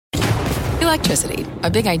Electricity, a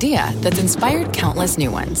big idea that's inspired countless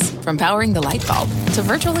new ones. From powering the light bulb to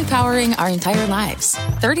virtually powering our entire lives.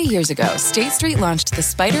 30 years ago, State Street launched the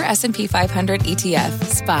SPDR S&P 500 ETF,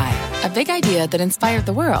 SPY. A big idea that inspired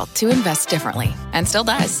the world to invest differently. And still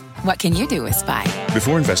does. What can you do with SPY?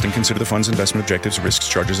 Before investing, consider the fund's investment objectives, risks,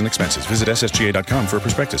 charges, and expenses. Visit ssga.com for a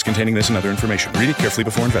prospectus containing this and other information. Read it carefully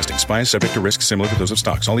before investing. SPY is subject to risks similar to those of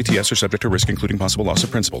stocks. All ETFs are subject to risk, including possible loss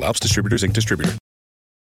of principal. Alps Distributors, Inc. Distributor.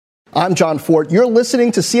 I'm John Fort. You're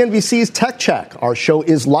listening to CNBC's Tech Check. Our show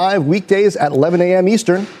is live weekdays at 11 a.m.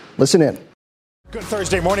 Eastern. Listen in. Good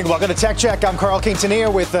Thursday morning. Welcome to Tech Check. I'm Carl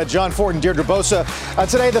Quintanilla with John Ford and Deirdre Bosa.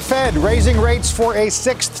 Today, the Fed raising rates for a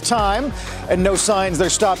sixth time, and no signs they're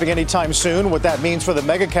stopping anytime soon. What that means for the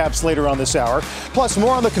mega caps later on this hour. Plus,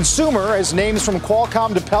 more on the consumer as names from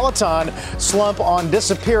Qualcomm to Peloton slump on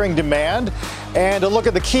disappearing demand. And a look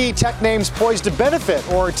at the key tech names poised to benefit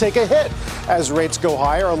or take a hit as rates go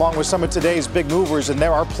higher, along with some of today's big movers. And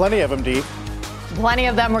there are plenty of them, Dee. Plenty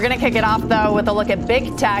of them. We're going to kick it off, though, with a look at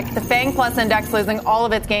big tech. The FANG Plus index losing all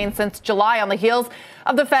of its gains since July on the heels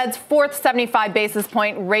of the Fed's fourth 75 basis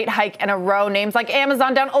point rate hike in a row. Names like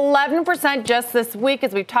Amazon down 11% just this week,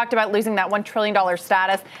 as we've talked about losing that $1 trillion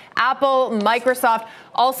status. Apple, Microsoft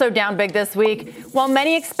also down big this week. While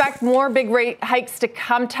many expect more big rate hikes to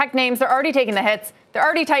come, tech names are already taking the hits. They're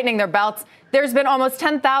already tightening their belts. There's been almost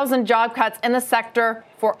 10,000 job cuts in the sector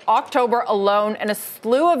for October alone, and a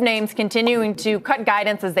slew of names continuing to cut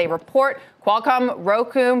guidance as they report. Qualcomm,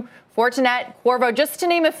 Roku, Fortinet, Qorvo, just to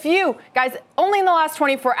name a few. Guys, only in the last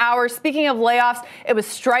 24 hours, speaking of layoffs, it was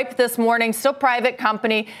Stripe this morning, still private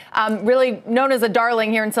company, really known as a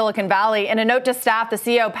darling here in Silicon Valley. In a note to staff, the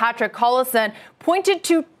CEO, Patrick Collison, pointed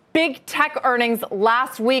to big tech earnings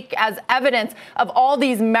last week as evidence of all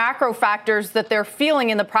these macro factors that they're feeling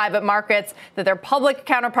in the private markets, that their public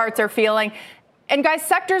counterparts are feeling. And guys,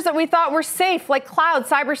 sectors that we thought were safe, like cloud,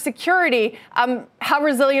 cybersecurity, how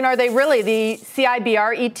resilient are they really? The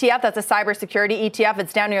CIBR ETF, that's a cybersecurity ETF,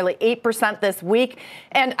 it's down nearly 8% this week.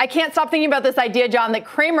 And I can't stop thinking about this idea, John, that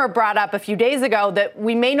Cramer brought up a few days ago, that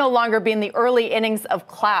we may no longer be in the early innings of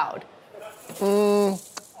cloud.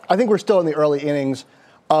 I think we're still in the early innings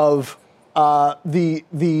of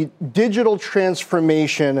the digital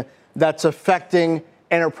transformation that's affecting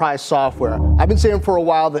enterprise software. I've been saying for a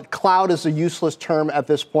while that cloud is a useless term at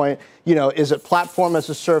this point. You know, is it platform as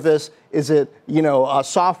a service? Is it,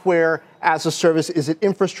 software as a service? Is it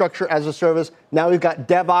infrastructure as a service? Now we've got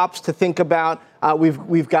DevOps to think about.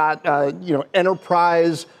 We've got,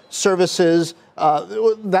 enterprise services,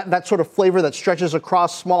 that sort of flavor that stretches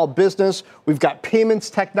across small business. We've got payments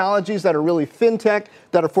technologies that are really fintech,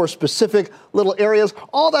 that are for specific little areas.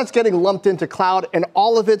 All that's getting lumped into cloud, and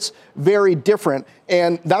all of it's very different.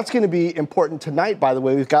 And that's going to be important tonight, by the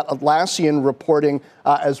way. We've got Atlassian reporting,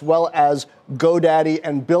 as well as GoDaddy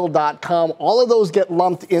and Bill.com. All of those get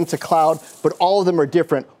lumped into cloud, but all of them are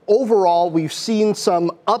different. Overall, we've seen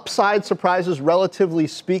some upside surprises, relatively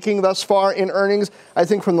speaking, thus far in earnings. I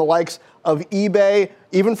think from the likes of eBay,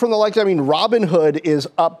 even from the likes, Robinhood is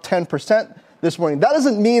up 10% this morning. That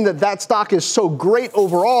doesn't mean that stock is so great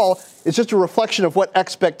overall. It's just a reflection of what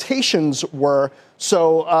expectations were.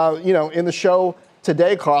 So, in the show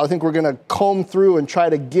today, Carl, I think we're going to comb through and try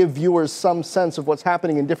to give viewers some sense of what's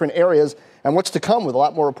happening in different areas and what's to come with a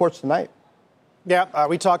lot more reports tonight. Yeah,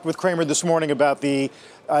 we talked with Cramer this morning about the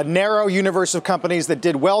narrow universe of companies that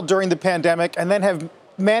did well during the pandemic and then have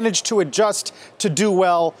managed to adjust to do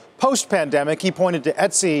well post-pandemic. He pointed to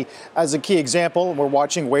Etsy as a key example. We're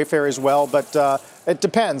watching Wayfair as well, but it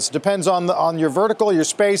depends on your vertical, your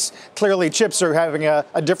space. Clearly, chips are having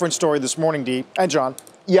a different story this morning, Dee and John.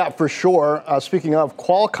 Yeah, for sure. Speaking of,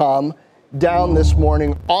 Qualcomm down this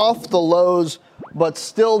morning off the lows, but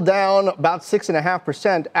still down about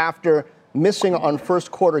 6.5% after missing on first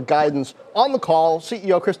quarter guidance. On the call,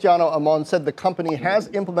 CEO Cristiano Amon said the company has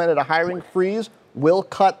implemented a hiring freeze, will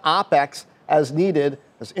cut OPEX as needed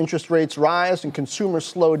as interest rates rise and consumers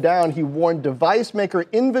slow down. He warned device maker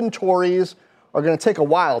inventories are going to take a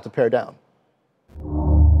while to pare down.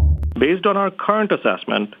 Based on our current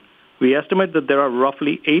assessment, we estimate that there are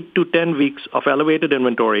roughly 8 to 10 weeks of elevated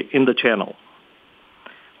inventory in the channel.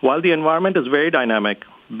 While the environment is very dynamic,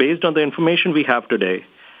 based on the information we have today,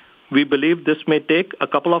 we believe this may take a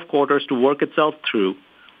couple of quarters to work itself through,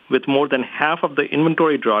 with more than half of the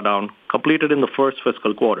inventory drawdown completed in the first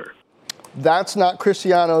fiscal quarter. That's not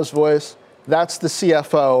Cristiano's voice. That's the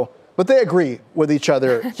CFO. But they agree with each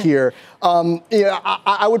other here.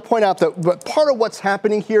 I would point out that part of what's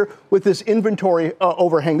happening here with this inventory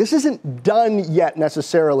overhang, this isn't done yet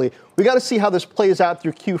necessarily. We got to see how this plays out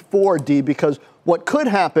through Q4, D, because what could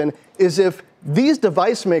happen is if these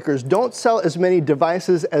device makers don't sell as many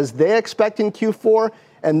devices as they expect in Q4,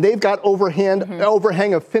 and they've got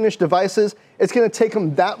overhang of finished devices. It's going to take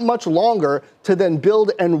them that much longer to then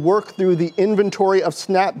build and work through the inventory of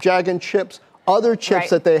Snapdragon chips, other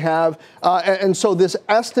chips that they have. And so this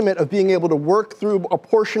estimate of being able to work through a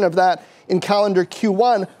portion of that in calendar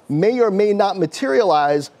Q1 may or may not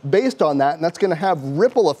materialize based on that, and that's going to have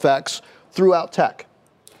ripple effects throughout tech.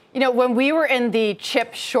 You know, when we were in the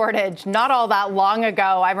chip shortage not all that long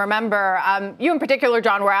ago, I remember you in particular,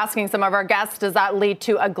 John, were asking some of our guests, does that lead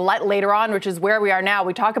to a glut later on, which is where we are now.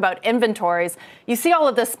 We talk about inventories. You see all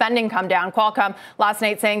of this spending come down. Qualcomm last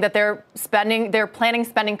night saying that they're planning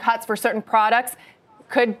spending cuts for certain products.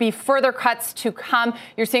 Could be further cuts to come.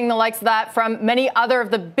 You're seeing the likes of that from many other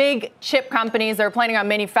of the big chip companies that are planning on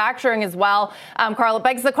manufacturing as well. Carl, it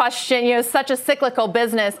begs the question, you know, such a cyclical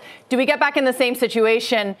business. Do we get back in the same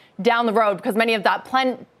situation down the road? Because many of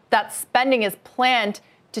that spending is planned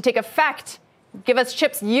to take effect, give us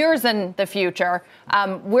chips years in the future.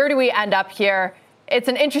 Where do we end up here? It's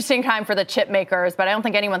an interesting time for the chip makers, but I don't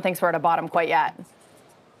think anyone thinks we're at a bottom quite yet.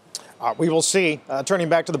 We will see. Turning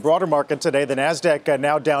back to the broader market today, the Nasdaq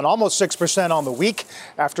now down almost 6% on the week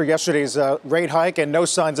after yesterday's rate hike, and no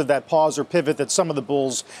signs of that pause or pivot that some of the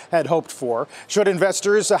bulls had hoped for.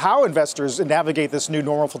 How investors navigate this new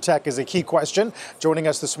normal for tech is a key question. Joining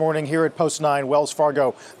us this morning here at Post 9, Wells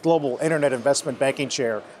Fargo Global Internet Investment Banking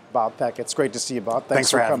Chair, Bob Peck. It's great to see you, Bob. Thanks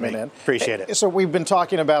for coming in. Appreciate it. So we've been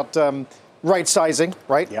talking about right sizing,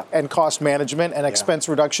 right? Yeah. And cost management and expense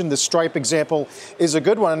reduction. The Stripe example is a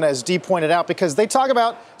good one, as Dee pointed out, because they talk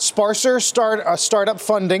about sparser startup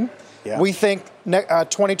funding. Yeah. We think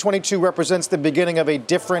 2022 represents the beginning of a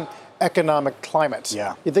different economic climate.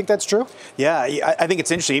 Yeah. You think that's true? Yeah, I think it's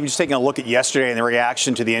interesting. Even just taking a look at yesterday and the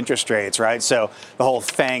reaction to the interest rates, right? So the whole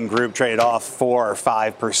FANG group traded off 4 or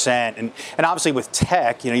 5%. And obviously with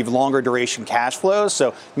tech, you know, you have longer duration cash flows.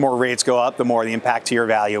 So the more rates go up, the more the impact to your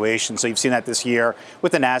valuation. So you've seen that this year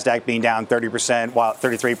with the NASDAQ being down 30%, while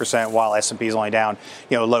 33%, while S&P is only down,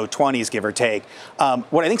 you know, low 20s, give or take.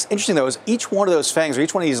 What I think is interesting, though, is each one of those FANGs or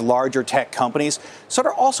each one of these larger tech companies sort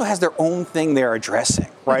of also has their own thing they're addressing,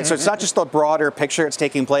 right? So it's not just the broader picture that's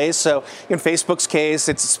taking place. So in Facebook's case,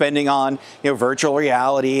 it's spending on, you know, virtual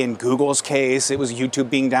reality. In Google's case, it was YouTube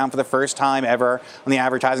being down for the first time ever on the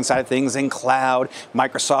advertising side of things in cloud.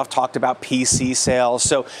 Microsoft talked about PC sales.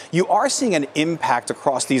 So you are seeing an impact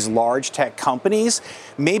across these large tech companies,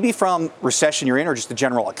 maybe from recession you're in or just the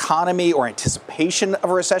general economy or anticipation of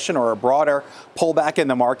a recession or a broader pullback in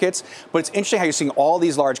the markets. But it's interesting how you're seeing all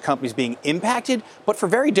these large companies being impacted, but for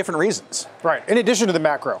very different reasons. Right. In addition to the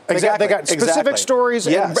macro. Exactly. They got specific stories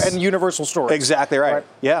and universal stories. Exactly right.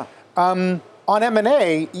 Yeah. On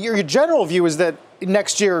M&A, your general view is that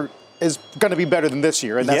next year is going to be better than this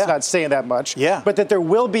year, and that's not saying that much. Yeah. But that there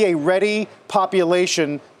will be a ready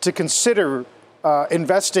population to consider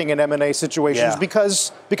investing in M&A situations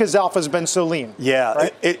because Alpha's been so lean. Yeah,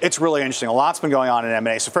 right? It's really interesting. A lot's been going on in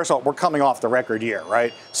M&A. So first of all, we're coming off the record year,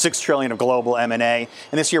 right? $6 trillion of global M&A.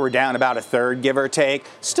 And this year we're down about a third, give or take,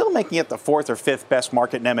 still making it the 4th or 5th best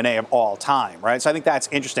market in M&A of all time, right? So I think that's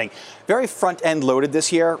interesting. Very front-end loaded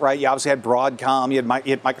this year, right? You obviously had Broadcom, you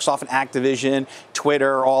had Microsoft and Activision,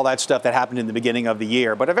 Twitter, all that stuff that happened in the beginning of the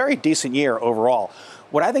year. But a very decent year overall.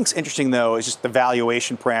 What I think is interesting, though, is just the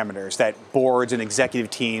valuation parameters that boards and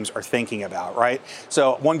executive teams are thinking about, right?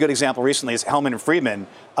 So one good example recently is Hellman & Friedman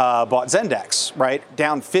bought Zendex, right?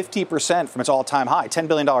 Down 50% from its all-time high, $10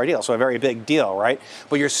 billion deal, so a very big deal, right?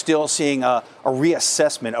 But you're still seeing a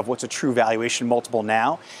reassessment of what's a true valuation multiple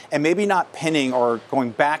now, and maybe not pinning or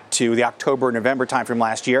going back to the October, November timeframe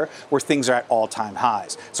last year where things are at all-time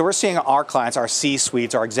highs. So we're seeing our clients, our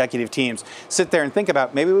C-suites, our executive teams sit there and think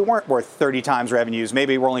about maybe we weren't worth 30 times revenues,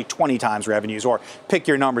 maybe we're only 20 times revenues, or pick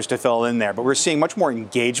your numbers to fill in there. But we're seeing much more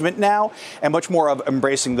engagement now and much more of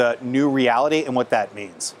embracing the new reality and what that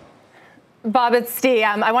means. Bob, it's Steve.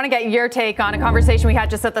 I want to get your take on a conversation we had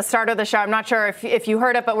just at the start of the show. I'm not sure if you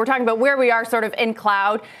heard it, but we're talking about where we are sort of in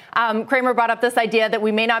cloud. Kramer brought up this idea that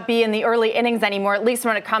we may not be in the early innings anymore, at least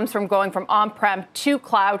when it comes from going from on-prem to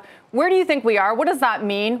cloud. Where do you think we are? What does that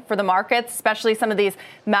mean for the markets, especially some of these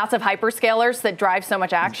massive hyperscalers that drive so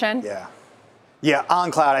much action? Yeah, on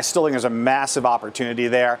cloud, I still think there's a massive opportunity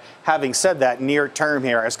there. Having said that, near term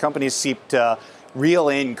here, as companies seek to reel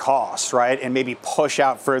in costs, right, and maybe push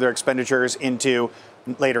out further expenditures into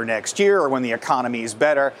later next year or when the economy is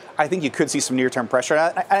better, I think you could see some near-term pressure.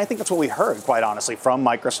 And I think that's what we heard, quite honestly, from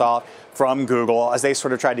Microsoft, from Google, as they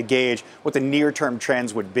sort of tried to gauge what the near-term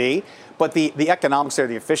trends would be. But the economics there,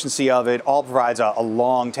 the efficiency of it, all provides a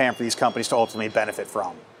long time for these companies to ultimately benefit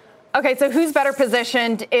from. Okay, so who's better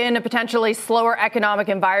positioned in a potentially slower economic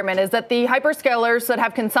environment? Is that the hyperscalers that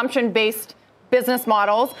have consumption-based business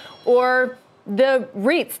models, or the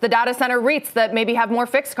REITs, the data center REITs that maybe have more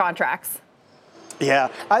fixed contracts? Yeah,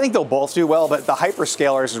 I think they'll both do well, but the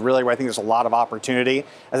hyperscalers is really where I think there's a lot of opportunity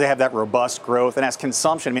as they have that robust growth. And as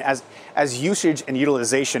consumption, I mean, as usage and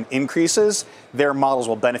utilization increases, their models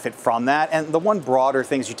will benefit from that. And the one broader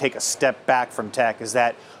thing as you take a step back from tech is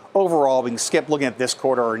that overall, we can skip looking at this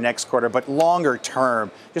quarter or next quarter, but longer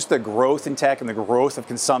term, just the growth in tech and the growth of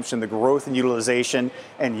consumption, the growth in utilization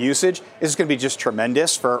and usage is going to be just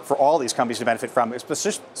tremendous for all these companies to benefit from,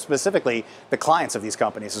 specifically the clients of these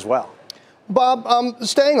companies as well. Bob,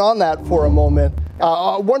 staying on that for a moment,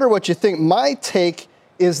 I wonder what you think. My take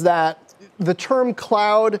is that the term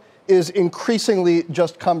cloud is increasingly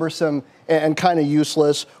just cumbersome and kind of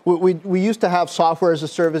useless. We used to have software as a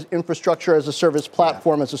service, infrastructure as a service,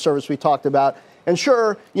 platform as a service we talked about. And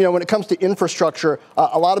sure, when it comes to infrastructure,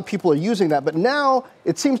 a lot of people are using that. But now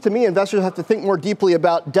it seems to me investors have to think more deeply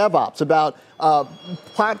about DevOps, about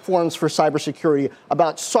platforms for cybersecurity,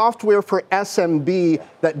 about software for SMB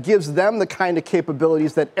that gives them the kind of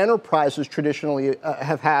capabilities that enterprises traditionally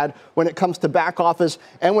have had when it comes to back office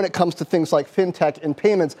and when it comes to things like fintech and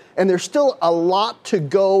payments. And there's still a lot to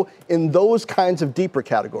go in those kinds of deeper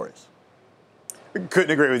categories.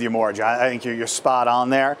 Couldn't agree with you more, John. I think you're spot on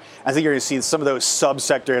there. I think you're going to see some of those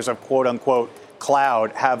subsectors of quote unquote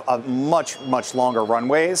cloud have a much, much longer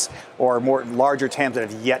runways or more larger TAMs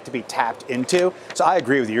that have yet to be tapped into. So I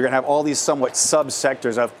agree with you. You're going to have all these somewhat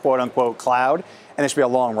subsectors of quote unquote cloud, and there should be a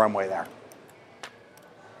long runway there.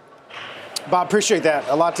 Bob, appreciate that.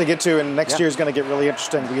 A lot to get to, and next year is going to get really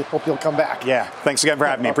interesting. We hope you'll come back. Yeah. Thanks again for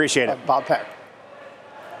having me. Appreciate it. Bob Peck.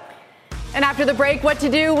 And after the break, what to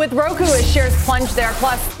do with Roku as shares plunge there.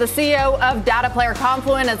 Plus, the CEO of data player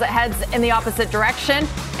Confluent as it heads in the opposite direction.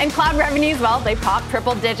 And cloud revenues, well, they popped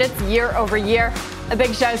triple digits year over year. A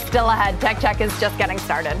big show still ahead. Tech Check is just getting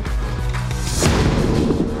started.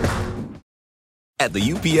 At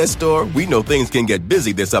the UPS Store, we know things can get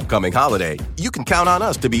busy this upcoming holiday. You can count on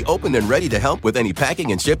us to be open and ready to help with any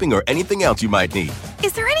packing and shipping or anything else you might need.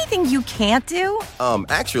 Is there anything you can't do?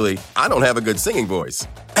 Actually, I don't have a good singing voice.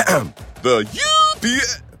 The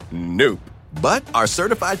UPS... Nope. But our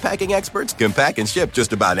certified packing experts can pack and ship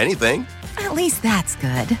just about anything. At least that's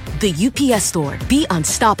good. The UPS Store. Be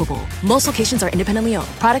unstoppable. Most locations are independently owned.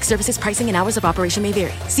 Product, services, pricing, and hours of operation may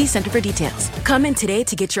vary. See Center for details. Come in today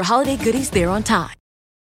to get your holiday goodies there on time.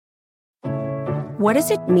 What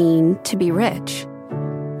does it mean to be rich?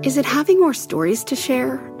 Is it having more stories to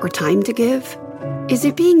share or time to give? Is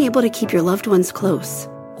it being able to keep your loved ones close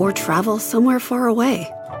or travel somewhere far away?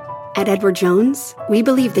 At Edward Jones, we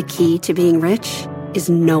believe the key to being rich is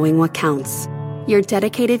knowing what counts. Your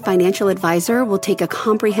dedicated financial advisor will take a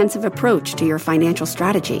comprehensive approach to your financial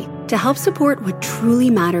strategy to help support what truly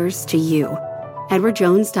matters to you.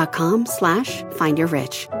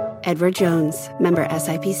 EdwardJones.com/findyourrich. Edward Jones, member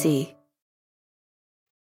SIPC.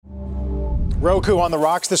 Roku on the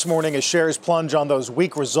rocks this morning as shares plunge on those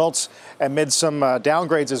weak results amid some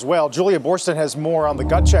downgrades as well. Julia Borston has more on the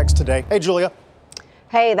gut checks today. Hey, Julia.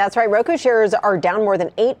 Hey, that's right. Roku shares are down more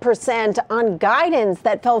than 8% on guidance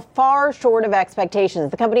that fell far short of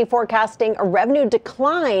expectations. The company forecasting a revenue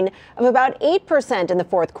decline of about 8% in the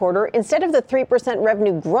fourth quarter instead of the 3%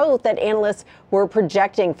 revenue growth that analysts were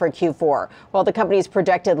projecting for Q4. While the company's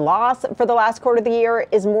projected loss for the last quarter of the year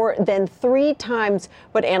is more than 3 times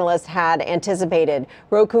what analysts had anticipated.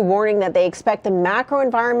 Roku warning that they expect the macro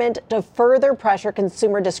environment to further pressure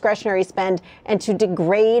consumer discretionary spend and to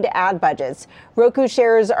degrade ad budgets. Roku shares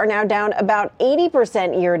are now down about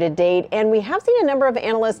 80% year to date, and we have seen a number of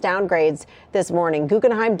analyst downgrades this morning.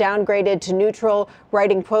 Guggenheim downgraded to neutral,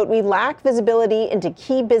 writing, quote, "We lack visibility into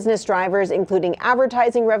key business drivers, including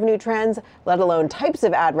advertising revenue trends, let alone types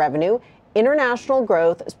of ad revenue, international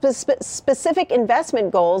growth, specific investment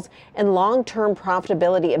goals, and long-term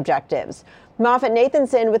profitability objectives."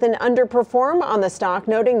 MoffettNathanson with an underperform on the stock,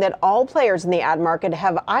 noting that all players in the ad market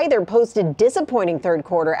have either posted disappointing third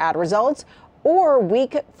quarter ad results or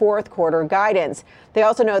weak fourth quarter guidance. They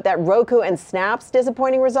also note that Roku and Snap's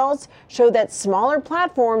disappointing results show that smaller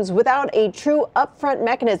platforms without a true upfront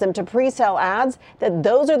mechanism to pre-sell ads, that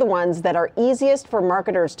those are the ones that are easiest for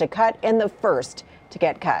marketers to cut and the first to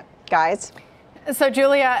get cut. Guys? So,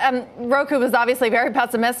 Julia, Roku was obviously very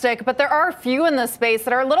pessimistic, but there are a few in the space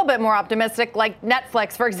that are a little bit more optimistic, like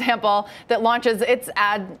Netflix, for example, that launches its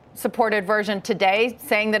ad-supported version today,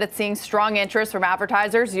 saying that it's seeing strong interest from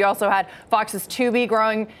advertisers. You also had Fox's Tubi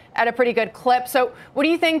growing at a pretty good clip. So what do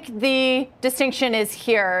you think the distinction is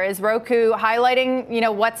here? Is Roku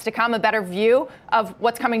highlighting, what's to come, a better view of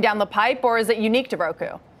what's coming down the pipe, or is it unique to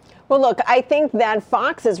Roku? Well, look, I think that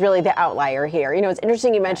Fox is really the outlier here. It's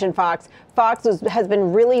interesting you mentioned Fox. Fox has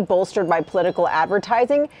been really bolstered by political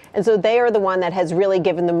advertising, and so they are the one that has really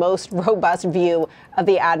given the most robust view of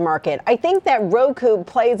the ad market. I think that Roku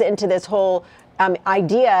plays into this whole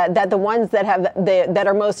idea that the ones that have that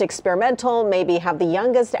are most experimental, maybe have the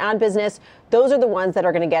youngest ad business, those are the ones that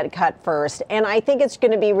are going to get cut first. And I think it's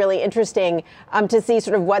going to be really interesting to see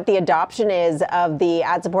sort of what the adoption is of the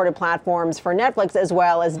ad-supported platforms for Netflix as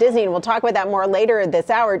well as Disney. And we'll talk about that more later this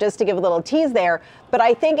hour, just to give a little tease there. But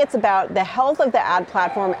I think it's about the health of the ad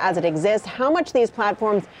platform as it exists, how much these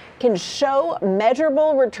platforms can show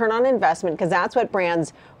measurable return on investment, because that's what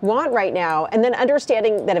brands want right now. And then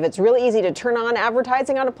understanding that if it's really easy to turn on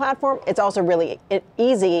advertising on a platform, it's also really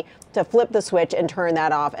easy to flip the switch and turn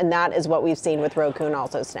that off. And that is what we've seen with Roku and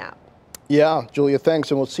also Snap. Yeah, Julia,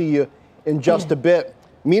 thanks. And we'll see you in just a bit.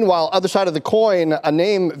 Meanwhile, other side of the coin, a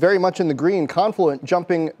name very much in the green, Confluent,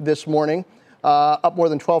 jumping this morning, up more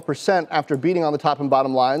than 12% after beating on the top and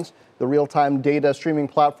bottom lines. The real-time data streaming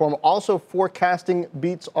platform also forecasting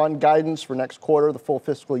beats on guidance for next quarter, the full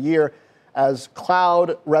fiscal year, as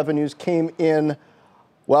cloud revenues came in,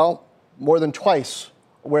 well, more than twice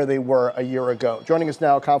where they were a year ago. Joining us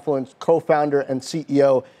now, Confluent's co-founder and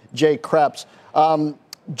CEO, Jay Kreps.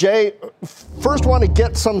 Jay, first want to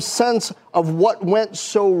get some sense of what went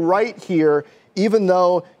so right here, even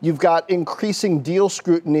though you've got increasing deal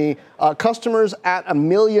scrutiny. Customers at $1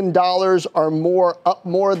 million are up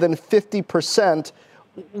more than 50%.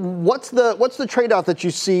 What's the trade-off that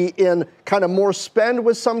you see in kind of more spend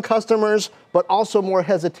with some customers, but also more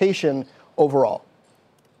hesitation overall?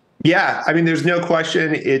 Yeah, I mean, there's no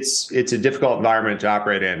question it's a difficult environment to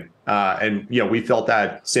operate in. And, we felt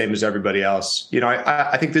that same as everybody else.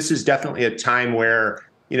 I think this is definitely a time where,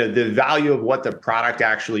 the value of what the product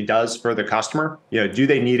actually does for the customer, do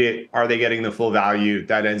they need it? Are they getting the full value?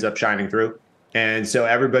 That ends up shining through. And so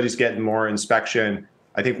everybody's getting more inspection.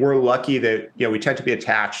 I think we're lucky that, we tend to be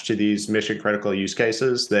attached to these mission critical use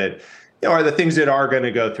cases that, are the things that are going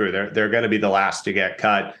to go through. They're going to be the last to get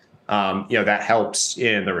cut. That helps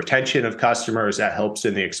in the retention of customers, that helps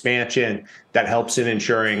in the expansion, that helps in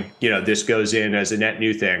ensuring, this goes in as a net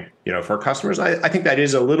new thing, for customers. I think that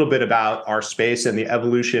is a little bit about our space and the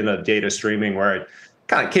evolution of data streaming, where it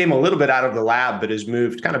kind of came a little bit out of the lab, but has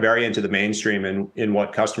moved kind of very into the mainstream in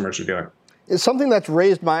what customers are doing. It's something that's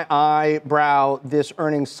raised my eyebrow this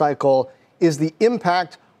earnings cycle is the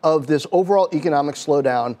impact of this overall economic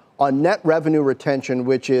slowdown on net revenue retention,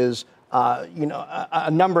 which is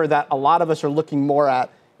a number that a lot of us are looking more at,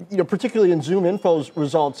 particularly in Zoom Info's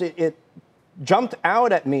results. It jumped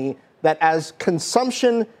out at me that as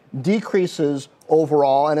consumption decreases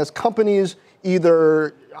overall, and as companies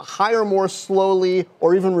either hire more slowly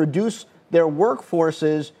or even reduce their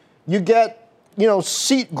workforces, you get,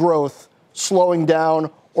 seat growth slowing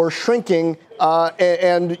down or shrinking,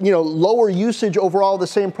 and lower usage overall of the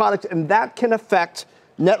same product, and that can affect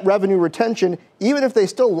net revenue retention, even if they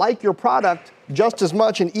still like your product just as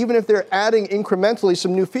much, and even if they're adding incrementally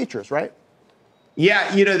some new features, right?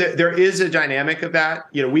 Yeah, there is a dynamic of that.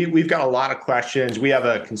 We've got a lot of questions. We have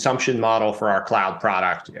a consumption model for our cloud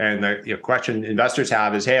product, and the question investors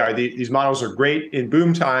have is, hey, these models are great in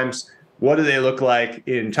boom times. What do they look like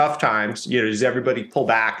in tough times? Does everybody pull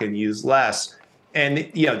back and use less? And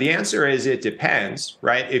the answer is it depends,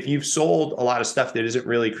 right? If you've sold a lot of stuff that isn't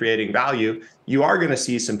really creating value, you are going to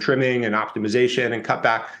see some trimming and optimization and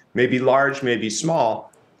cutback, maybe large, maybe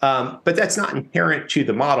small. But that's not inherent to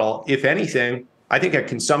the model. If anything, I think a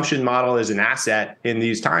consumption model is an asset in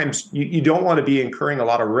these times. You don't want to be incurring a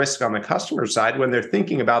lot of risk on the customer side when they're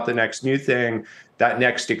thinking about the next new thing, that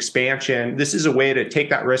next expansion. This is a way to take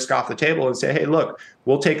that risk off the table and say, hey, look,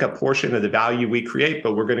 we'll take a portion of the value we create,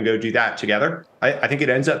 but we're going to go do that together. I think it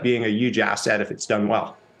ends up being a huge asset if it's done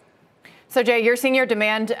well. So, Jay, you're seeing your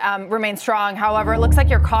demand remain strong. However, it looks like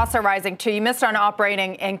your costs are rising, too. You missed on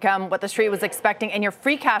operating income, what the street was expecting, and your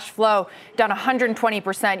free cash flow down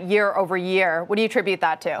 120% year over year. What do you attribute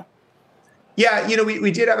that to? Yeah,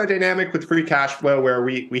 we did have a dynamic with free cash flow where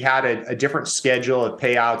we had a different schedule of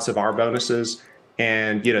payouts of our bonuses.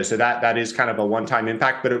 And, so that is kind of a one-time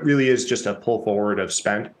impact, but it really is just a pull forward of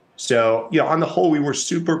spend. So, on the whole, we were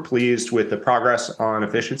super pleased with the progress on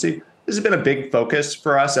efficiency. this has been a big focus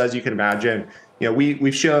for us, as you can imagine.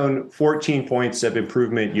 We've shown 14 points of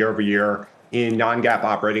improvement year over year in non-GAAP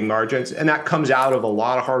operating margins, and that comes out of a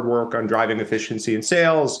lot of hard work on driving efficiency in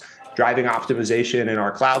sales, driving optimization in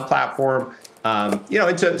our cloud platform.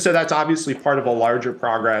 And so that's obviously part of a larger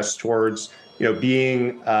progress towards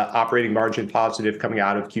being operating margin positive coming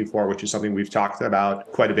out of Q4, which is something we've talked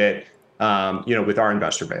about quite a bit, with our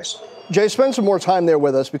investor base. Jay, spend some more time there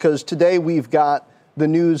with us, because today we've got the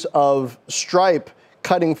news of Stripe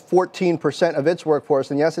cutting 14% of its workforce.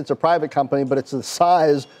 And yes, it's a private company, but it's the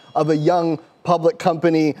size of a young public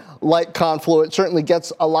company like Confluent. It certainly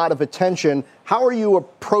gets a lot of attention. How are you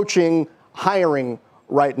approaching hiring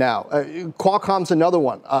right now? Qualcomm's another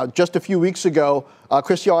one. Just a few weeks ago,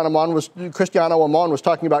 Cristiano Amon was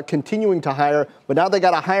talking about continuing to hire, but now they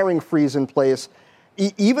got a hiring freeze in place.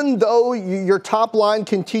 Even though your top line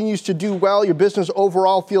continues to do well, your business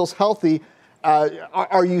overall feels healthy,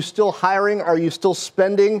 are you still hiring? Are you still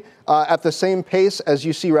spending at the same pace as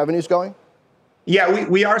you see revenues going? Yeah,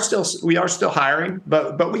 we are still hiring,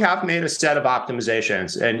 but we have made a set of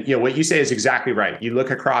optimizations. And what you say is exactly right. You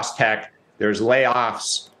look across tech, there's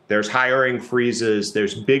layoffs, there's hiring freezes,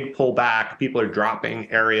 there's big pullback, people are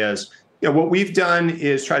dropping areas. What we've done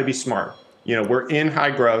is try to be smart. We're in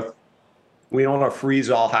high growth. We don't want to freeze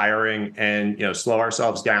all hiring and slow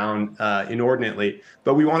ourselves down inordinately,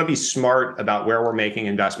 but we want to be smart about where we're making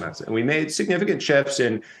investments. And we made significant shifts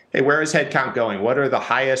in, hey, where is headcount going? What are the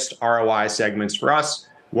highest ROI segments for us?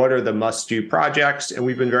 What are the must-do projects? And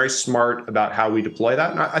we've been very smart about how we deploy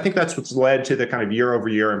that. And I think that's what's led to the kind of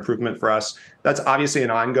year-over-year improvement for us. That's obviously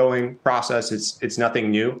an ongoing process. It's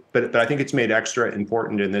nothing new, but I think it's made extra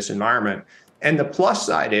important in this environment. And the plus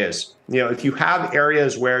side is, if you have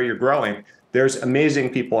areas where you're growing, there's amazing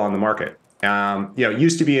people on the market. It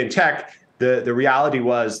used to be in tech, the reality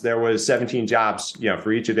was there was 17 jobs,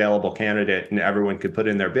 for each available candidate, and everyone could put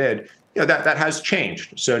in their bid. That has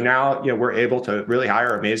changed. So now, we're able to really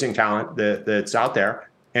hire amazing talent that's out there.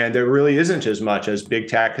 And there really isn't as much as big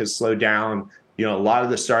tech has slowed down. A lot of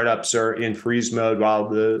the startups are in freeze mode while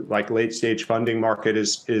the late stage funding market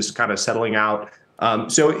is kind of settling out.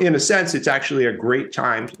 So in a sense, it's actually a great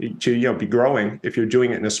time to be growing if you're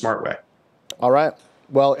doing it in a smart way. All right.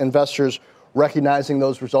 Well, investors recognizing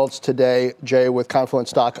those results today, Jay, with Confluent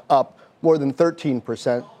stock up more than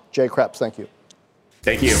 13%. Jay Kreps, thank you.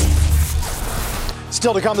 Thank you.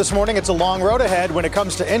 Still to come this morning, it's a long road ahead when it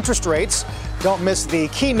comes to interest rates. Don't miss the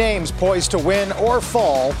key names poised to win or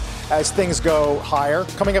fall as things go higher.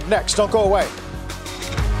 Coming up next, don't go away.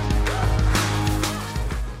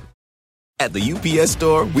 At the UPS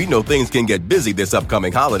Store, we know things can get busy this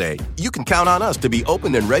upcoming holiday. You can count on us to be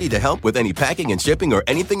open and ready to help with any packing and shipping or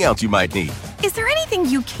anything else you might need. Is there anything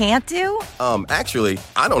you can't do? Actually,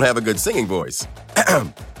 I don't have a good singing voice.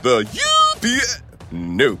 The UPS...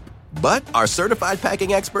 Nope. But our certified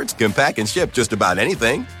packing experts can pack and ship just about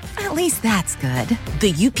anything. At least that's good.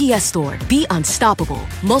 The UPS Store. Be unstoppable.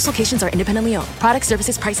 Most locations are independently owned. Product,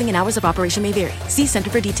 services, pricing, and hours of operation may vary. See Center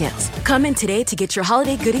for details. Come in today to get your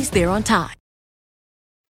holiday goodies there on time.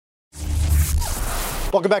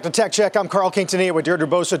 Welcome back to Tech Check. I'm Carl Quintanilla with Deirdre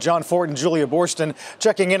Bosa, John Ford, and Julia Borston.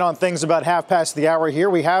 Checking in on things about half past the hour here.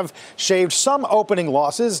 We have shaved some opening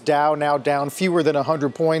losses. Dow now down fewer than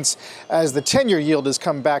 100 points as the 10-year yield has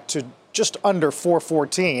come back to just under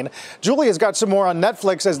 414. Julia's got some more on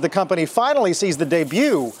Netflix as the company finally sees the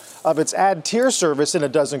debut of its ad tier service in a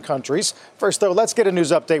dozen countries. First, though, let's get a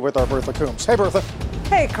news update with our Bertha Coombs. Hey, Bertha.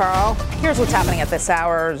 Hey, Carl. Here's what's happening at this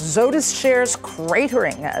hour. Zoetis shares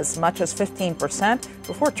cratering as much as 15%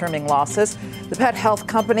 before trimming losses. The pet health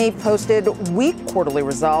company posted weak quarterly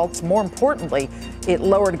results. More importantly, it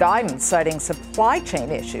lowered guidance, citing supply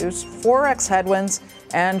chain issues, Forex headwinds,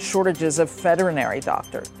 and shortages of veterinary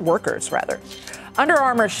workers. Under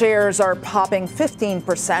Armour shares are popping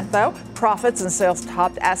 15%, though. Profits and sales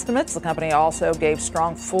topped estimates. The company also gave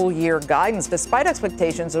strong full-year guidance, despite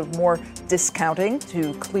expectations of more discounting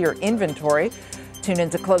to clear inventory. Tune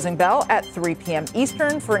into Closing Bell at 3 p.m.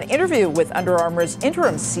 Eastern for an interview with Under Armour's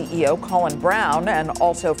interim CEO, Colin Brown, and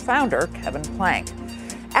also founder, Kevin Plank.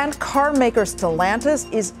 And car maker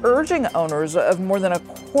Stellantis is urging owners of more than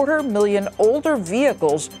 250,000 older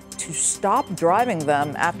vehicles to stop driving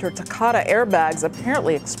them after Takata airbags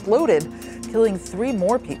apparently exploded, killing 3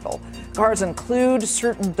 more people. Cars include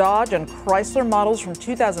certain Dodge and Chrysler models from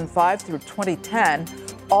 2005 through 2010.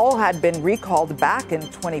 All had been recalled back in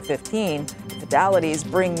 2015. The fatalities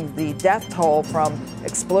bring the death toll from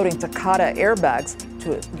exploding Takata airbags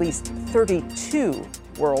to at least 32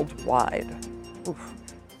 worldwide. Oof.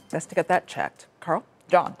 Best to get that checked. Carl?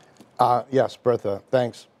 John? Yes, Bertha,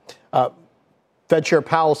 thanks. Fed Chair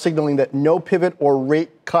Powell signaling that no pivot or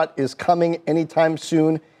rate cut is coming anytime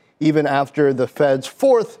soon, even after the Fed's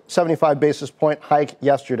fourth 75 basis point hike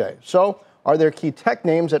yesterday. So are there key tech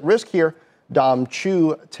names at risk here? Dom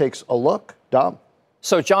Chu takes a look. Dom.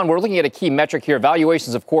 So, John, we're looking at a key metric here.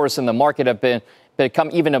 Valuations, of course, in the market have become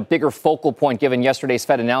even a bigger focal point given yesterday's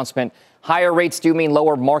Fed announcement. Higher rates do mean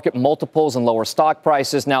lower market multiples and lower stock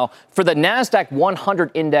prices. Now, for the NASDAQ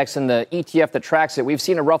 100 index and the ETF that tracks it, we've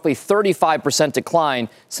seen a roughly 35% decline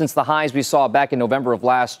since the highs we saw back in November of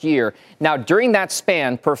last year. Now, during that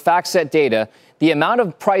span, per FactSet data, the amount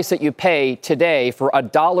of price that you pay today for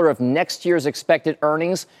 $1 of next year's expected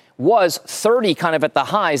earnings was 30 kind of at the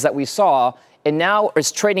highs that we saw, and now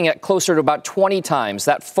it's trading at closer to about 20 times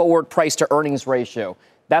that forward price to earnings ratio.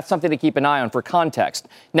 That's something to keep an eye on for context.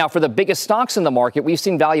 Now, for the biggest stocks in the market, we've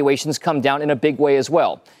seen valuations come down in a big way as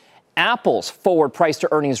well. Apple's forward price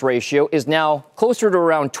to earnings ratio is now closer to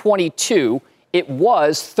around 22. It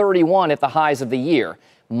was 31 at the highs of the year.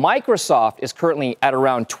 Microsoft is currently at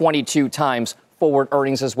around 22 times forward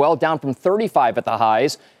earnings as well, down from 35 at the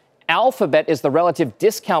highs. Alphabet is the relative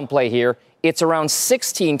discount play here. It's around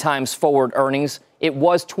 16 times forward earnings. It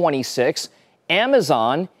was 26.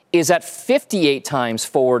 Amazon is at 58 times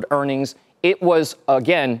forward earnings. It was,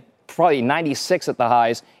 again, probably 96 at the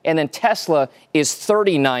highs. And then Tesla is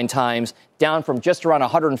 39 times, down from just around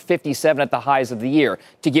 157 at the highs of the year.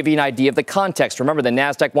 To give you an idea of the context, remember the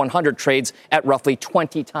NASDAQ 100 trades at roughly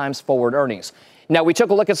 20 times forward earnings. Now, we took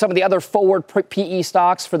a look at some of the other forward PE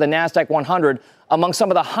stocks for the NASDAQ 100. Among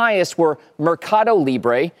some of the highest were Mercado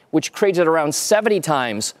Libre, which trades at around 70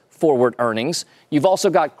 times forward earnings. You've also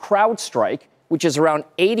got CrowdStrike, which is around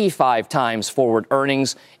 85 times forward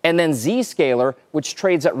earnings, and then Zscaler, which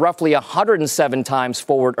trades at roughly 107 times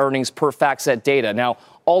forward earnings per FactSet data. Now,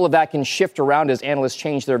 all of that can shift around as analysts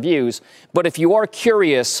change their views. But if you are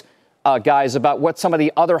curious, guys, about what some of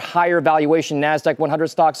the other higher valuation NASDAQ 100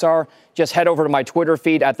 stocks are, just head over to my Twitter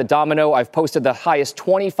feed at The Domino. I've posted the highest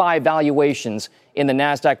 25 valuations in the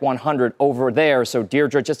NASDAQ 100 over there. So,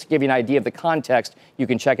 Deirdre, just to give you an idea of the context, you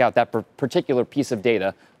can check out that particular piece of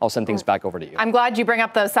data. I'll send things back over to you. I'm glad you bring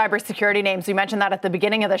up those cybersecurity names. We mentioned that at the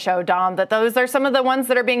beginning of the show, Dom, that those are some of the ones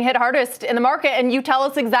that are being hit hardest in the market. And you tell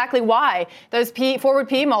us exactly why. Those forward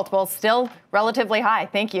PE multiples still relatively high.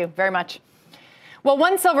 Thank you very much. Well,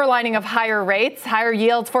 one silver lining of higher rates, higher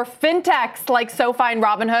yields for fintechs like SoFi and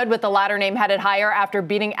Robinhood, with the latter name headed higher after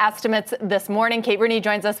beating estimates this morning. Kate Rooney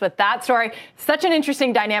joins us with that story. Such an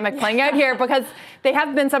interesting dynamic playing out here because they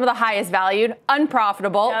have been some of the highest valued,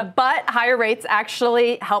 unprofitable, but higher rates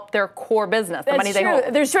actually help their core business, the money they hold.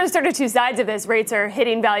 There's sort of two sides of this. Rates are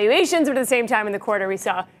hitting valuations, but at the same time in the quarter we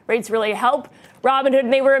saw rates really help Robinhood,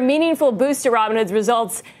 and they were a meaningful boost to Robinhood's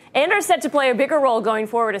results and are set to play a bigger role going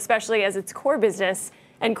forward, especially as its core business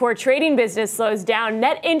and core trading business slows down.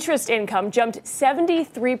 Net interest income jumped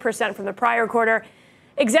 73% from the prior quarter.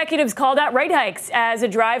 Executives called out rate hikes as a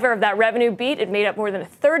driver of that revenue beat. It made up more than a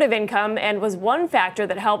third of income and was one factor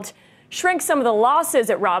that helped shrink some of the losses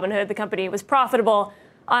at Robinhood. The company was profitable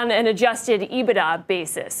on an adjusted EBITDA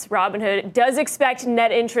basis. Robinhood does expect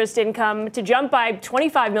net interest income to jump by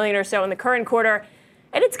 $25 million or so in the current quarter.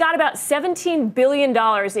 And it's got about $17 billion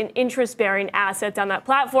in interest-bearing assets on that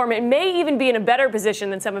platform. It may even be in a better position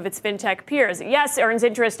than some of its fintech peers. Yes, it earns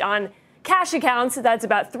interest on cash accounts. That's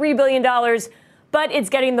about $3 billion. But it's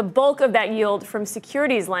getting the bulk of that yield from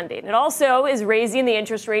securities lending. It also is raising the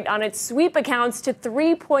interest rate on its sweep accounts to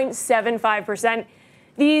 3.75%.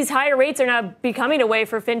 These higher rates are now becoming a way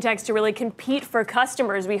for fintechs to really compete for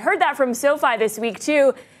customers. We heard that from SoFi this week,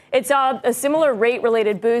 too. It saw a similar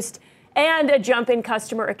rate-related boost and a jump in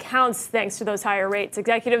customer accounts thanks to those higher rates.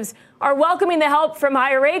 Executives are welcoming the help from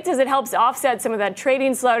higher rates as it helps offset some of that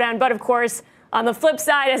trading slowdown. But, of course, on the flip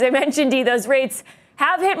side, as I mentioned, those rates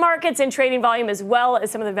have hit markets and trading volume as well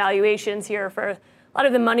as some of the valuations here for a lot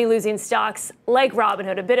of the money-losing stocks like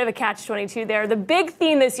Robinhood. A bit of a catch-22 there. The big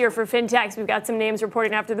theme this year for fintechs, we've got some names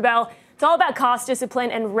reporting after the bell. It's all about cost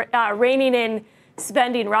discipline and reining in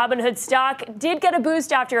spending. Robinhood stock did get a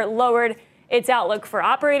boost after it lowered its outlook for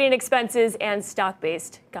operating expenses and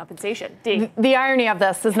stock-based compensation. The irony of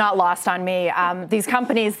this is not lost on me. These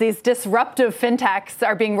companies, these disruptive fintechs,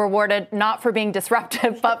 are being rewarded not for being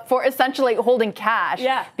disruptive, but for essentially holding cash,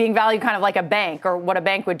 being valued kind of like a bank, or what a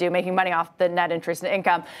bank would do, making money off the net interest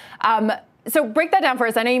income. So break that down for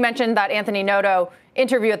us. I know you mentioned that Anthony Noto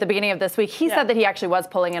interview at the beginning of this week. He said that he actually was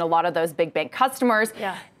pulling in a lot of those big bank customers.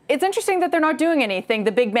 It's interesting that they're not doing anything.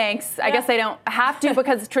 The big banks, I guess they don't have to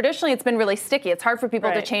because traditionally it's been really sticky. It's hard for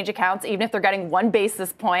people to change accounts, even if they're getting 1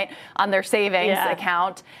 basis point on their savings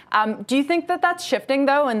account. Do you think that that's shifting,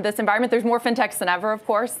 though, in this environment? There's more fintechs than ever, of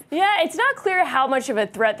course. Yeah, it's not clear how much of a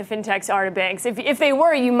threat the fintechs are to banks. If they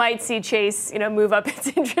were, you might see Chase, move up its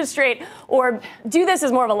interest rate or do this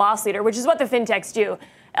as more of a loss leader, which is what the fintechs do.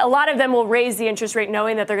 A lot of them will raise the interest rate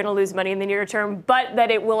knowing that they're going to lose money in the near term, but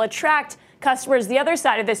that it will attract customers. The other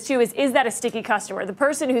side of this, too, is that a sticky customer? The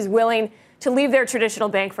person who's willing to leave their traditional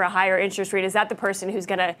bank for a higher interest rate, is that the person who's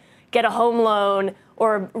going to get a home loan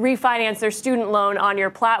or refinance their student loan on your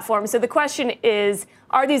platform? So the question is,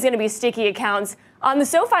 are these going to be sticky accounts? On the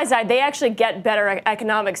SoFi side, they actually get better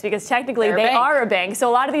economics because technically they are a bank. So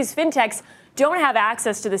a lot of these fintechs don't have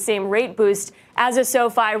access to the same rate boost as a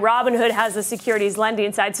SoFi. Robinhood has the securities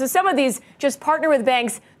lending side. So some of these just partner with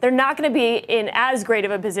banks. They're not going to be in as great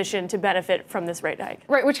of a position to benefit from this rate hike.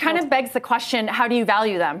 Right, which kind of begs the question, how do you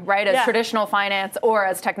value them, right, as traditional finance or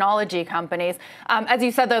as technology companies? As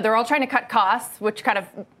you said, though, they're all trying to cut costs, which kind of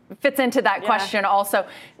fits into that question also.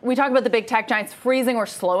 We talk about the big tech giants freezing or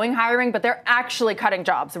slowing hiring, but they're actually cutting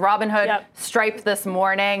jobs. Robinhood, Stripe this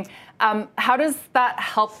morning. How does that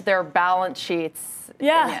help their balance sheets?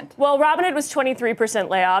 Well, Robinhood was 23%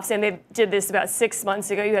 layoffs, and they did this about 6 months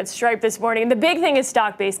ago. You had Stripe this morning. And the big thing is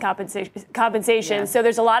stock-based compensation. So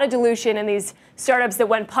there's a lot of dilution in these startups that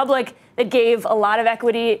went public that gave a lot of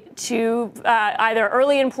equity to either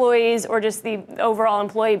early employees or just the overall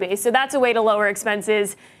employee base. So that's a way to lower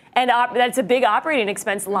expenses. And that's a big operating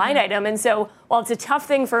expense line item. And so while it's a tough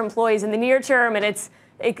thing for employees in the near term, and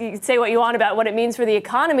you can say what you want about what it means for the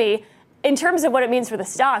economy, in terms of what it means for the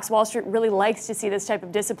stocks, Wall Street really likes to see this type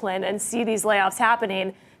of discipline and see these layoffs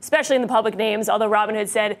happening, especially in the public names, although Robinhood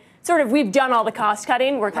said, we've done all the cost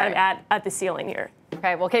cutting. We're kind of at the ceiling here.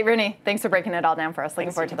 Okay, well, Kate Rooney, thanks for breaking it all down for us.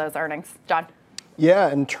 Looking forward to those earnings. John? Yeah,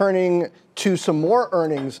 and turning to some more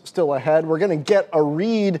earnings still ahead, we're going to get a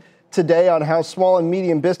read today on how small and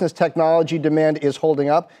medium business technology demand is holding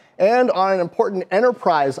up, and on an important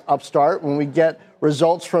enterprise upstart when we get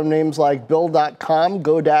results from names like Bill.com,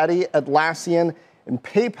 GoDaddy, Atlassian, and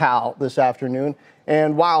PayPal this afternoon.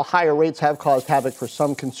 And while higher rates have caused havoc for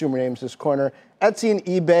some consumer names this corner, Etsy and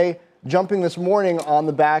eBay jumping this morning on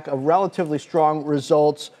the back of relatively strong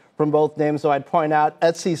results from both names, though I'd point out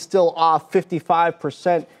Etsy still off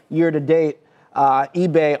 55% year to date,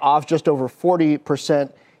 eBay off just over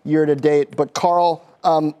 40% year to date. But Carl,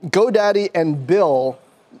 GoDaddy and Bill,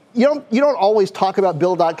 you don't always talk about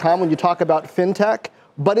Bill.com when you talk about fintech,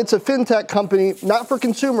 but it's a fintech company not for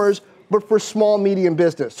consumers, but for small, medium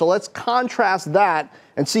business. So let's contrast that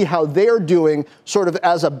and see how they're doing sort of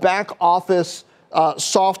as a back office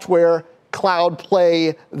software cloud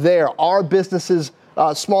play there. Are businesses,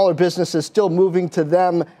 smaller businesses, still moving to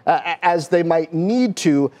them as they might need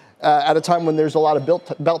to at a time when there's a lot of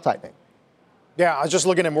belt tightening? Yeah, I was just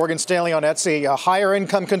looking at Morgan Stanley on Etsy. Higher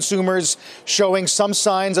income consumers showing some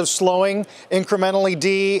signs of slowing, incrementally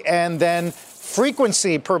D, and then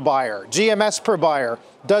frequency per buyer, GMS per buyer,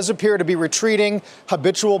 does appear to be retreating.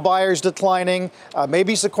 Habitual buyers declining,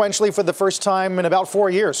 maybe sequentially for the first time in about 4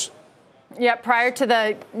 years. Yeah, prior to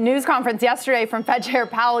the news conference yesterday from Fed Chair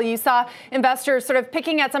Powell, you saw investors sort of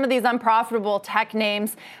picking at some of these unprofitable tech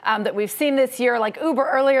names that we've seen this year, like Uber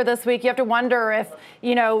earlier this week. You have to wonder if,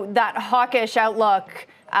 that hawkish outlook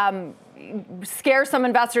scares some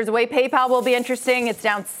investors away. PayPal will be interesting. It's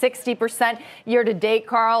down 60% year to date,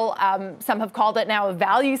 Carl. Some have called it now a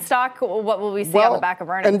value stock. What will we see on the back of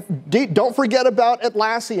earnings? And don't forget about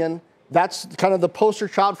Atlassian. That's kind of the poster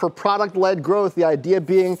child for product-led growth. The idea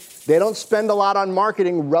being they don't spend a lot on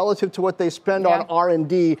marketing relative to what they spend on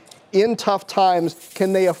R&D. In tough times,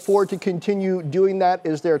 can they afford to continue doing that?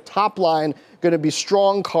 Is their top line going to be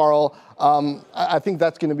strong, Carl? I think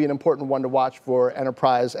that's going to be an important one to watch for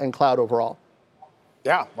enterprise and cloud overall.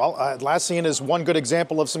 Yeah, well, Atlassian is one good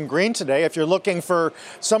example of some green today. If you're looking for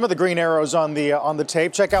some of the green arrows on the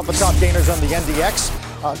tape, check out the top gainers on the NDX.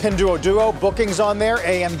 Pinduoduo, bookings on there,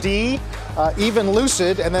 AMD, even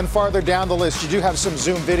Lucid, and then farther down the list, you do have some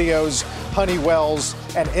Zoom videos, Honeywell's,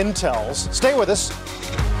 and Intel's. Stay with us.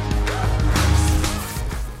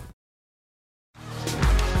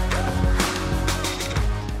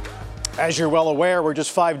 As you're well aware, we're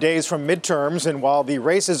just 5 days from midterms, and while the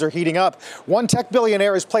races are heating up, one tech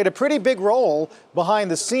billionaire has played a pretty big role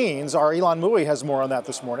behind the scenes. Our Elon Mui has more on that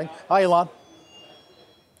this morning. Hi, Elon.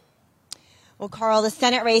 Well, Carl, the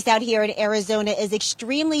Senate race out here in Arizona is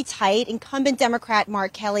extremely tight. Incumbent Democrat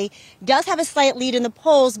Mark Kelly does have a slight lead in the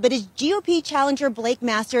polls, but his GOP challenger Blake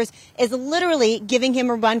Masters is literally giving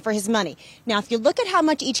him a run for his money. Now, if you look at how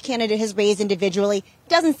much each candidate has raised individually,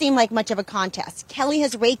 doesn't seem like much of a contest. Kelly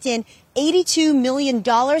has raked in $82 million.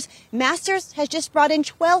 Masters has just brought in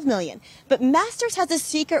 $12 million. But Masters has a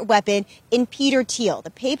secret weapon in Peter Thiel. The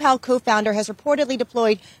PayPal co-founder has reportedly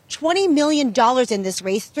deployed $20 million in this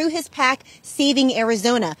race through his PAC, Saving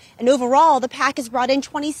Arizona. And overall, the PAC has brought in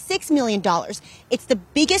 $26 million. It's the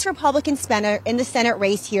biggest Republican spender in the Senate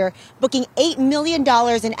race here, booking $8 million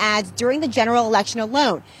in ads during the general election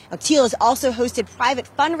alone. Now, Thiel has also hosted private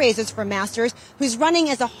fundraisers for Masters, who's running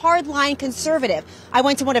as a hardline conservative. I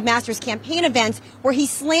went to one of Masters' campaign events where he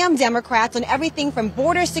slammed Democrats on everything from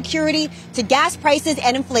border security to gas prices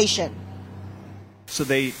and inflation. So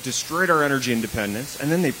they destroyed our energy independence,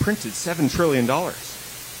 and then they printed $7 trillion,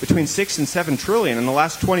 between $6 and $7 trillion in the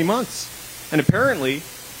last 20 months. And apparently,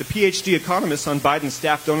 the PhD economists on Biden's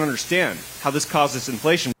staff don't understand how this causes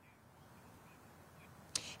inflation.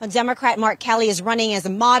 Democrat Mark Kelly is running as a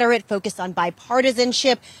moderate, focused on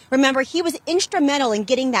bipartisanship. Remember, he was instrumental in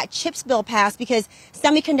getting that CHIPS bill passed because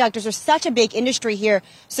semiconductors are such a big industry here.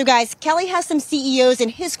 So, guys, Kelly has some CEOs in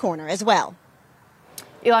his corner as well.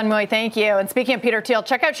 Elon Muy, thank you. And speaking of Peter Thiel,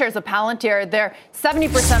 check out shares of Palantir. They're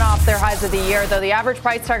 70% off their highs of the year, though the average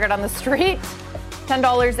price target on the street,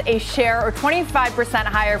 $10 a share, or 25%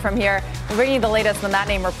 higher from here. We'll bring you the latest when that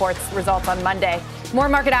name reports results on Monday. More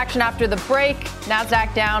market action after the break.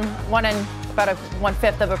 NASDAQ down about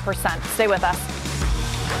 1/5%. Stay with us.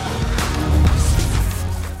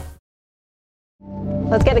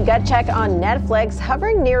 Let's get a gut check on Netflix,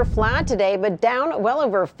 hovering near flat today, but down well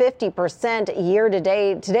over 50% year to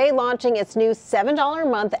date. Today, launching its new $7 a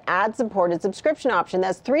month ad-supported subscription option.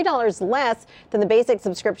 That's $3 less than the basic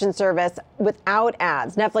subscription service without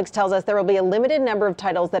ads. Netflix tells us there will be a limited number of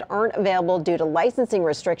titles that aren't available due to licensing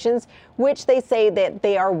restrictions, which they say that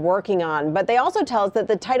they are working on. But they also tell us that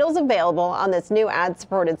the titles available on this new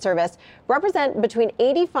ad-supported service represent between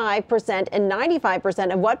 85% and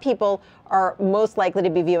 95% of what people are most likely to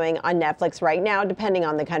be viewing on Netflix right now, depending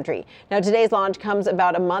on the country. Now, today's launch comes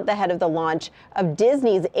about a month ahead of the launch of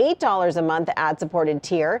Disney's $8 a month ad-supported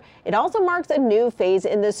tier. It also marks a new phase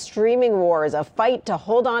in the streaming wars, a fight to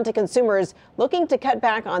hold on to consumers looking to cut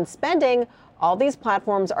back on spending. All these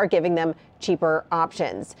platforms are giving them cheaper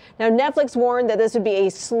options. Now, Netflix warned that this would be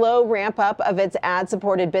a slow ramp up of its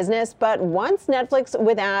ad-supported business, but once Netflix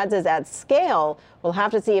with ads is at scale, we'll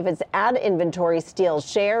have to see if its ad inventory steals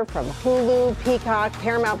share from Hulu, Peacock,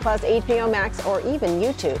 Paramount Plus, HBO Max, or even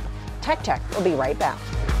YouTube. Tech Check will be right back.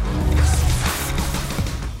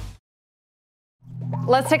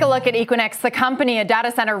 Let's take a look at Equinix, the company, a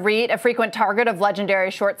data center REIT, a frequent target of legendary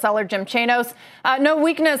short seller Jim Chanos. No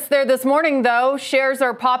weakness there this morning, though. Shares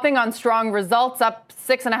are popping on strong results, up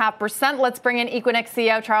 6.5%. Let's bring in Equinix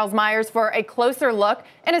CEO Charles Meyers for a closer look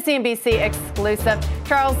in a CNBC exclusive.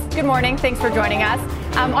 Charles, good morning. Thanks for joining us.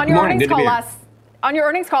 On your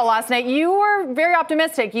earnings call last night, you were very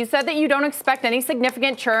optimistic. You said that you don't expect any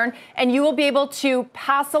significant churn and you will be able to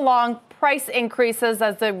pass along price increases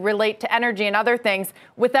as they relate to energy and other things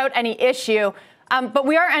without any issue. But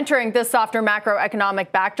we are entering this softer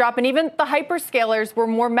macroeconomic backdrop, and even the hyperscalers were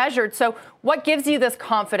more measured. So what gives you this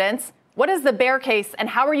confidence? What is the bear case, and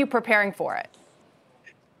how are you preparing for it?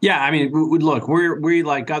 Yeah, I mean, look, we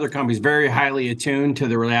like other companies, very highly attuned to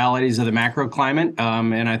the realities of the macro climate,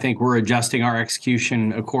 and I think we're adjusting our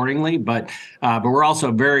execution accordingly. But we're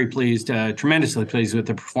also very pleased, tremendously pleased with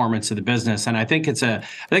the performance of the business, and I think it's a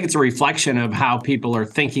reflection of how people are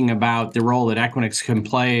thinking about the role that Equinix can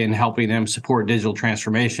play in helping them support digital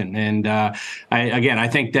transformation. And I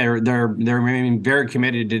think they're remaining very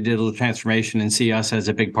committed to digital transformation and see us as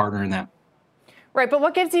a big partner in that. Right, but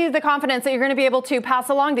what gives you the confidence that you're going to be able to pass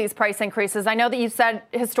along these price increases? I know that you've said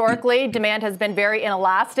historically demand has been very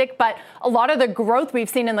inelastic, but a lot of the growth we've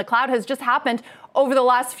seen in the cloud has just happened over the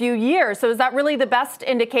last few years. So is that really the best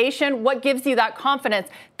indication? What gives you that confidence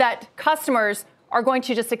that customers are going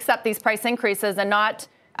to just accept these price increases and not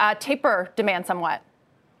taper demand somewhat?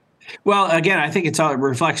 Well, again, I think it's a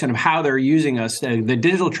reflection of how they're using us. The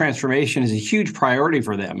digital transformation is a huge priority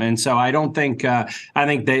for them. And so I don't think, I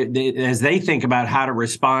think they, as they think about how to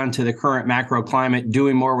respond to the current macro climate,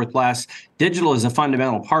 doing more with less, digital is a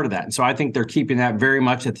fundamental part of that. And so I think they're keeping that very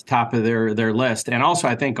much at the top of their list. And also,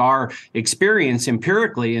 I think our experience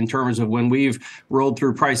empirically in terms of when we've rolled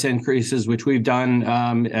through price increases, which we've done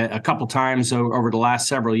a couple times over the last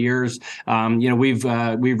several years, we've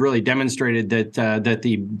really demonstrated that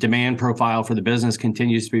the demand profile for the business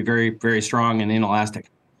continues to be very, very strong and inelastic.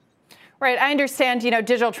 Right. I understand,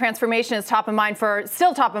 digital transformation is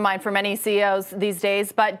still top of mind for many CEOs these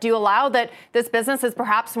days. But do you allow that this business is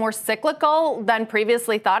perhaps more cyclical than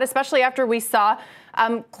previously thought, especially after we saw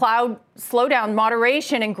cloud slowdown,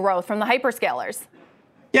 moderation, and growth from the hyperscalers?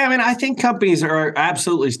 Yeah, I mean, I think companies are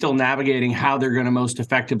absolutely still navigating how they're going to most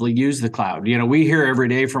effectively use the cloud. We hear every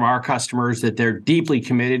day from our customers that they're deeply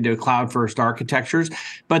committed to cloud-first architectures,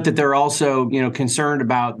 but that they're also, concerned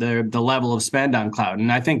about the level of spend on cloud. And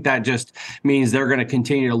I think that just means they're going to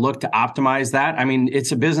continue to look to optimize that. I mean,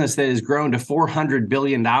 it's a business that has grown to $400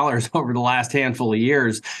 billion over the last handful of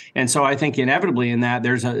years. And so I think inevitably in that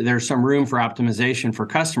there's some room for optimization for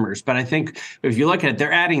customers. But I think if you look at it,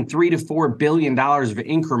 they're adding $3 to $4 billion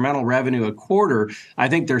of incremental revenue a quarter. I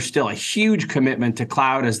think there's still a huge commitment to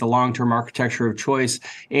cloud as the long-term architecture of choice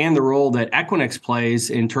and the role that Equinix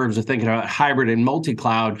plays in terms of thinking about hybrid and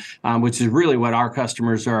multi-cloud, which is really what our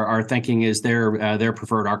customers are thinking is their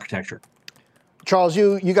preferred architecture. Charles,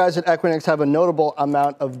 you guys at Equinix have a notable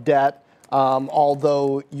amount of debt,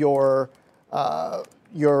 although your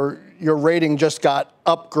rating just got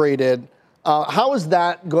upgraded. How is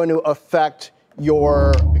that going to affect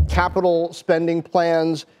your capital spending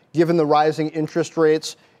plans, given the rising interest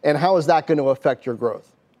rates, and how is that going to affect your growth?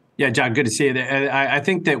 Yeah, John, good to see you. I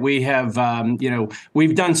think that we have,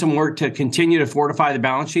 we've done some work to continue to fortify the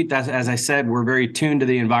balance sheet. As I said, we're very tuned to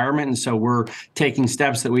the environment, and so we're taking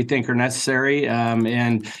steps that we think are necessary.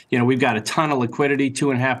 We've got a ton of liquidity,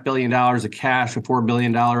 $2.5 billion of cash, a $4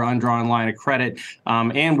 billion undrawn line of credit,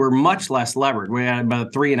 and we're much less levered. We had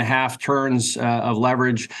about 3.5 turns of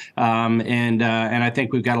leverage, and I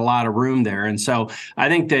think we've got a lot of room there. And so I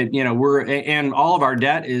think that and all of our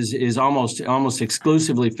debt is almost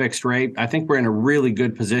exclusively fixed rate. I think we're in a really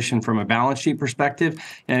good position from a balance sheet perspective.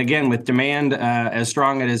 And again, with demand as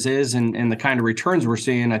strong as it is and the kind of returns we're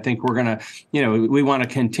seeing, I think we're going to, we want to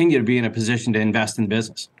continue to be in a position to invest in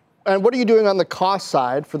business. And what are you doing on the cost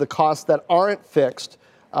side for the costs that aren't fixed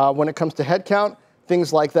when it comes to headcount,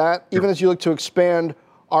 things like that? Even as you look to expand,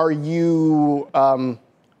 are you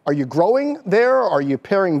growing there? Are you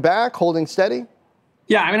paring back, holding steady?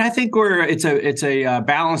 Yeah, I mean, I think it's a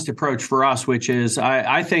balanced approach for us, which is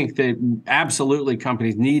I think that absolutely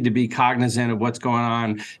companies need to be cognizant of what's going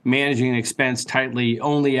on, managing expense tightly,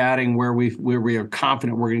 only adding where we are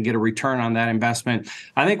confident we're going to get a return on that investment.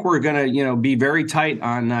 I think we're going to be very tight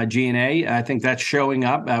on G&A. I think that's showing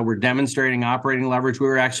up. We're demonstrating operating leverage. We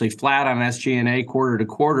were actually flat on SG&A quarter to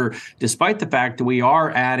quarter, despite the fact that we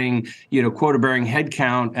are adding quota-bearing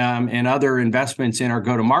headcount and other investments in our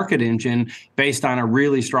go-to-market engine based on a really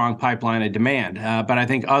strong pipeline of demand. But I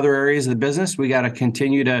think other areas of the business, we got to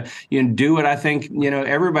continue to do what I think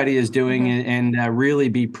everybody is doing and really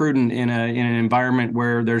be prudent in an environment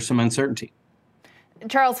where there's some uncertainty.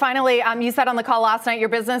 Charles, finally, you said on the call last night your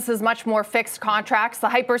business is much more fixed contracts. The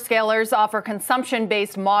hyperscalers offer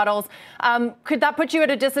consumption-based models. Could that put you at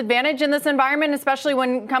a disadvantage in this environment, especially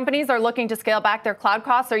when companies are looking to scale back their cloud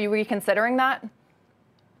costs? Are you reconsidering that?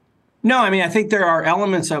 No, I mean, I think there are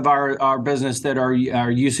elements of our business that are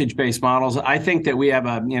usage-based models. I think that we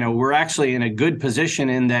have we're actually in a good position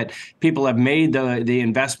in that people have made the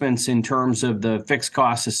investments in terms of the fixed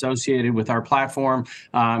costs associated with our platform,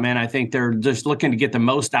 and I think they're just looking to get the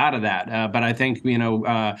most out of that. But I think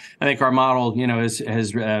I think our model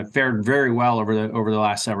has fared very well over the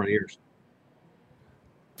last several years.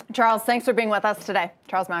 Charles, thanks for being with us today.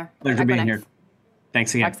 Charles Meyers. Pleasure being here.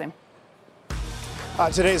 Thanks again. Talk soon.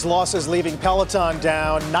 Today's losses leaving Peloton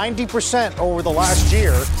down 90% over the last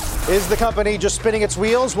year. Is the company just spinning its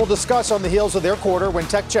wheels? We'll discuss on the heels of their quarter when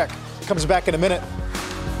Tech Check comes back in a minute.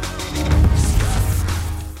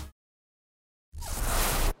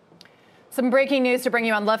 Some breaking news to bring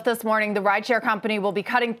you on Lyft this morning. The rideshare company will be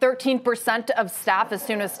cutting 13% of staff as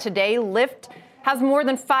soon as today. Lyft has more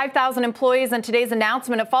than 5,000 employees, and today's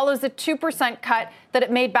announcement, it follows a 2% cut that it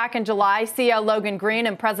made back in July. CEO Logan Green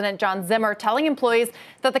and President John Zimmer telling employees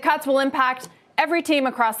that the cuts will impact every team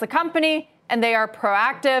across the company, and they are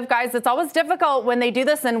proactive. Guys, it's always difficult when they do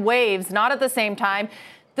this in waves, not at the same time.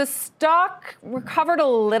 The stock recovered a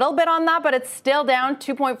little bit on that, but it's still down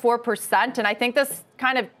 2.4%. And I think this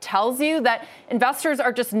kind of tells you that investors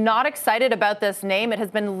are just not excited about this name. It has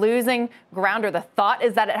been losing ground, or the thought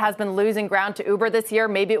is that it has been losing ground to Uber this year.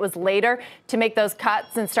 Maybe it was later to make those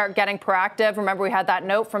cuts and start getting proactive. Remember, we had that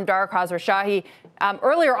note from Dara Khosrowshahi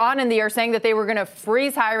earlier on in the year saying that they were going to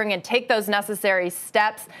freeze hiring and take those necessary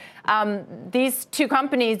steps. These two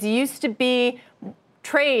companies used to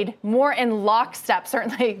trade more in lockstep,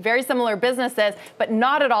 certainly very similar businesses, but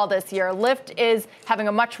not at all this year. Lyft is having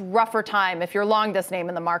a much rougher time if you're long this name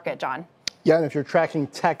in the market, John. Yeah, and if you're tracking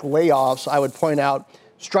tech layoffs, I would point out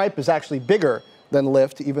Stripe is actually bigger than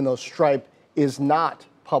Lyft, even though Stripe is not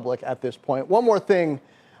public at this point. One more thing,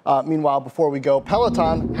 meanwhile, before we go,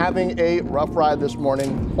 Peloton having a rough ride this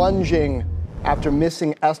morning, plunging after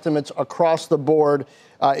missing estimates across the board.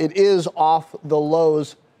 It is off the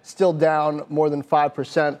lows, still down more than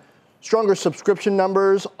 5%. Stronger subscription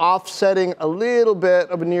numbers offsetting a little bit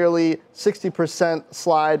of a nearly 60%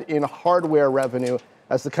 slide in hardware revenue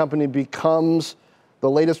as the company becomes the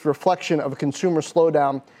latest reflection of a consumer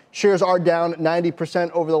slowdown. Shares are down 90%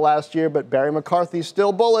 over the last year, but Barry McCarthy's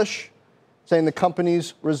still bullish, saying the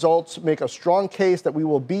company's results make a strong case that we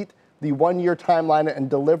will beat the one-year timeline and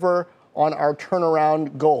deliver on our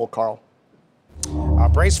turnaround goal, Carl.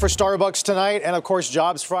 Brace for Starbucks tonight, and of course,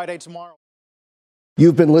 Jobs Friday tomorrow.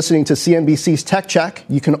 You've been listening to CNBC's Tech Check.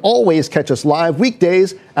 You can always catch us live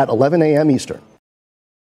weekdays at 11 a.m. Eastern.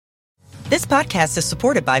 This podcast is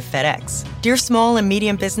supported by FedEx. Dear small and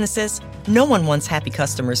medium businesses, no one wants happy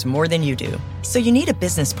customers more than you do. So you need a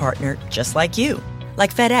business partner just like you.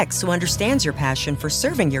 Like FedEx, who understands your passion for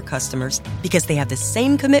serving your customers because they have the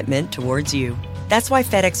same commitment towards you. That's why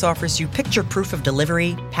FedEx offers you picture proof of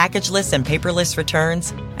delivery, packageless and paperless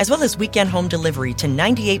returns, as well as weekend home delivery to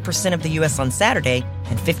 98% of the U.S. on Saturday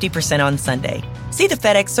and 50% on Sunday. See the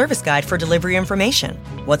FedEx service guide for delivery information.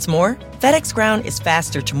 What's more, FedEx Ground is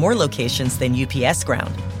faster to more locations than UPS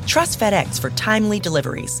Ground. Trust FedEx for timely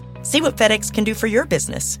deliveries. See what FedEx can do for your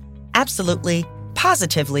business. Absolutely,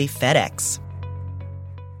 positively FedEx.